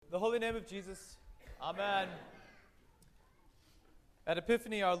holy name of Jesus, amen. At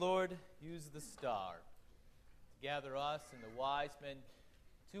Epiphany, our Lord used the star to gather us and the wise men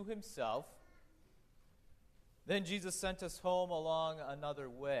to himself. Then Jesus sent us home along another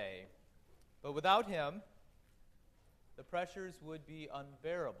way. But without him, the pressures would be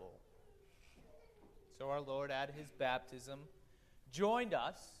unbearable. So our Lord, at his baptism, joined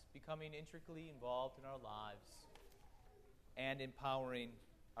us, becoming intricately involved in our lives and empowering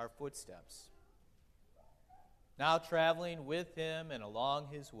our footsteps. Now traveling with him and along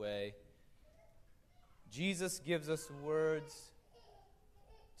his way, Jesus gives us words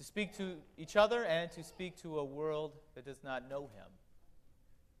to speak to each other and to speak to a world that does not know him.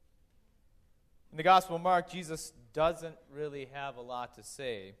 In the Gospel of Mark, Jesus doesn't really have a lot to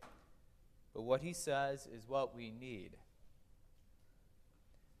say, but what he says is what we need.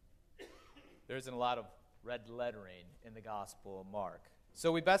 There isn't a lot of red lettering in the Gospel of Mark,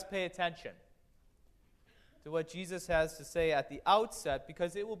 so we best pay attention to what Jesus has to say at the outset,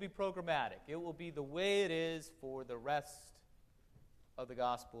 because it will be programmatic. It will be the way it is for the rest of the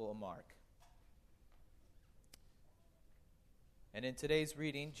Gospel of Mark. And in today's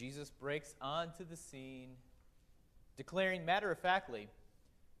reading, Jesus breaks onto the scene, declaring matter-of-factly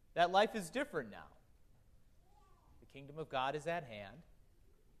that life is different now. The kingdom of God is at hand.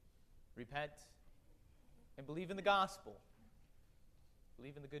 Repent and believe in the gospel.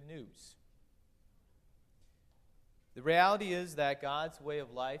 Believe in the good news. The reality is that God's way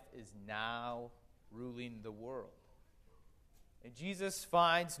of life is now ruling the world. And Jesus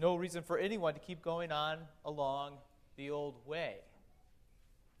finds no reason for anyone to keep going on along the old way.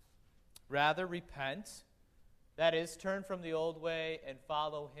 Rather, repent, that is, turn from the old way and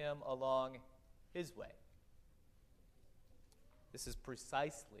follow him along his way. This is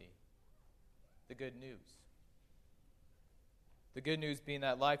precisely the good news. The good news being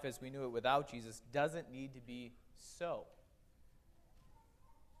that life as we knew it without Jesus doesn't need to be so.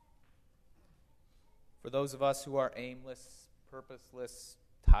 For those of us who are aimless, purposeless,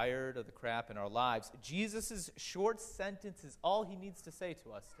 tired of the crap in our lives, Jesus' short sentence is all he needs to say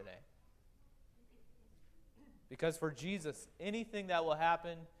to us today. Because for Jesus, anything that will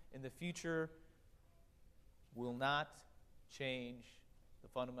happen in the future will not change the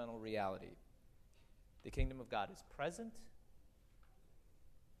fundamental reality. The kingdom of God is present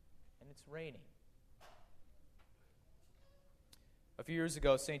and it's reigning. A few years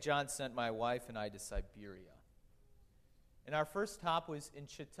ago, St. John sent my wife and I to Siberia. And our first stop was in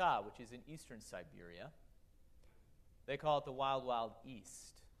Chita, which is in eastern Siberia. They call it the Wild, Wild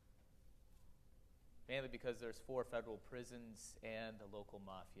East. Mainly because there's 4 federal prisons and the local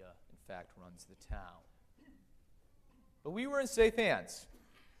mafia, in fact, runs the town. But we were in safe hands.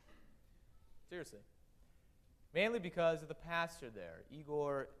 Seriously. Mainly because of the pastor there,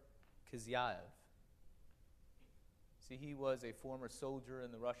 Igor Kizyaev. See, he was a former soldier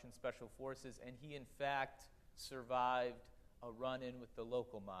in the Russian Special Forces, and he, in fact, survived a run-in with the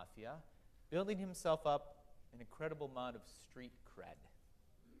local mafia, building himself up an incredible amount of street cred.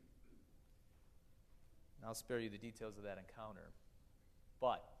 And I'll spare you the details of that encounter.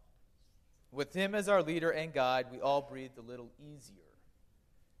 But with him as our leader and guide, we all breathed a little easier.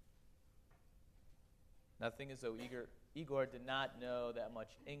 Nothing as though Igor did not know that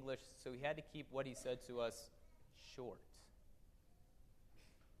much English, so he had to keep what he said to us short.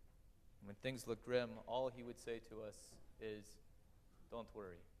 When things looked grim, all he would say to us is, "Don't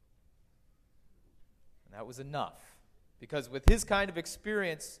worry." And that was enough, because with his kind of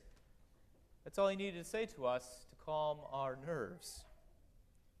experience, that's all he needed to say to us to calm our nerves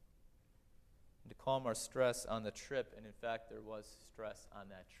and to calm our stress on the trip. And in fact, there was stress on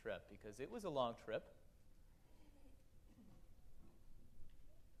that trip because it was a long trip.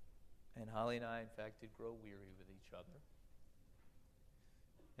 And Holly and I, in fact, did grow weary with each other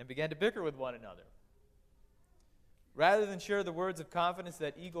and began to bicker with one another. Rather than share the words of confidence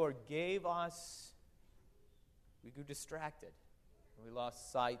that Igor gave us, we grew distracted and we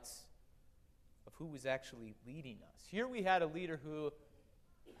lost sight of who was actually leading us. Here we had a leader who,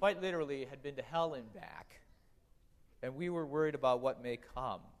 quite literally, had been to hell and back, and we were worried about what may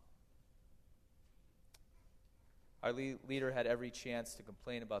come. Our leader had every chance to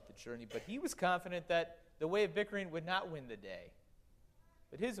complain about the journey, but he was confident that the way of bickering would not win the day,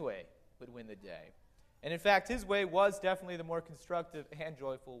 but his way would win the day. And in fact, his way was definitely the more constructive and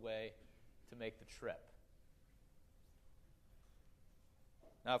joyful way to make the trip.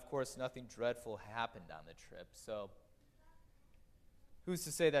 Now, of course, nothing dreadful happened on the trip, so who's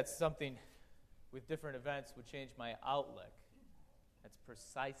to say that something with different events would change my outlook? That's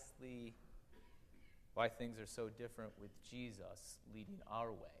precisely why things are so different with Jesus leading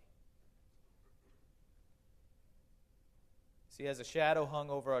our way. See, as a shadow hung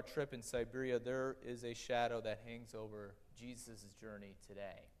over our trip in Siberia, there is a shadow that hangs over Jesus' journey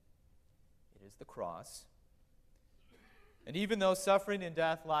today. It is the cross. And even though suffering and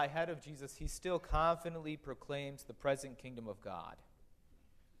death lie ahead of Jesus, he still confidently proclaims the present kingdom of God.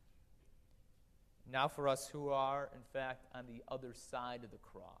 Now for us who are, in fact, on the other side of the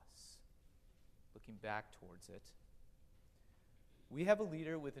cross, looking back towards it, we have a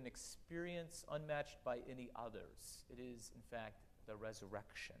leader with an experience unmatched by any others. It is, in fact, the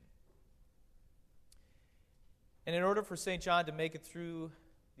resurrection. And in order for St. John to make it through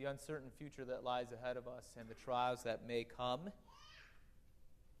the uncertain future that lies ahead of us and the trials that may come,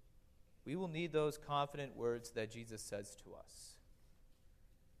 we will need those confident words that Jesus says to us.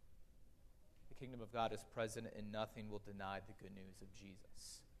 The kingdom of God is present, and nothing will deny the good news of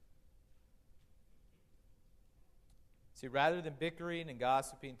Jesus. See, rather than bickering and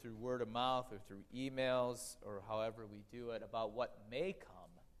gossiping through word of mouth or through emails or however we do it about what may come,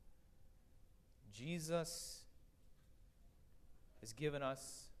 Jesus has given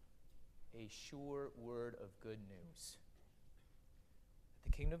us a sure word of good news.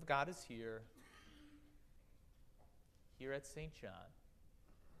 The kingdom of God is here at St. John,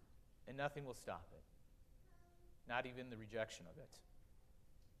 and nothing will stop it, not even the rejection of it.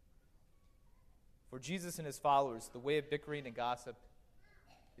 For Jesus and his followers, the way of bickering and gossip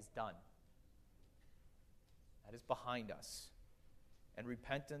is done. That is behind us, and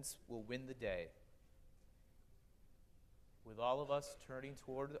repentance will win the day. With all of us turning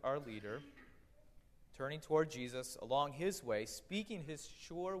toward our leader, turning toward Jesus along his way, speaking his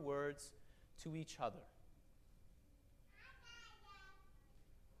sure words to each other.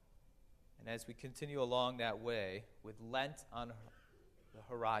 And as we continue along that way, with Lent on the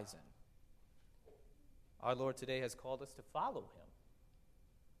horizon, our Lord today has called us to follow him.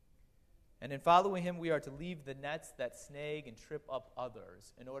 And in following him, we are to leave the nets that snag and trip up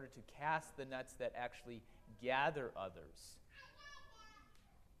others in order to cast the nets that actually gather others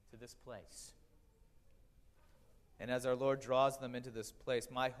to this place. And as our Lord draws them into this place,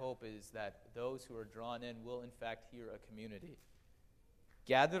 my hope is that those who are drawn in will in fact hear a community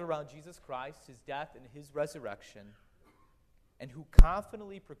gathered around Jesus Christ, his death and his resurrection, and who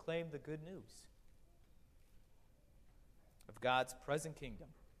confidently proclaim the good news of God's present kingdom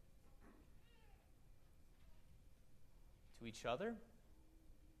to each other,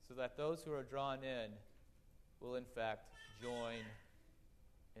 so that those who are drawn in will in fact join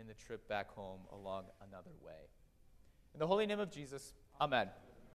in the trip back home along another way. In the holy name of Jesus, amen.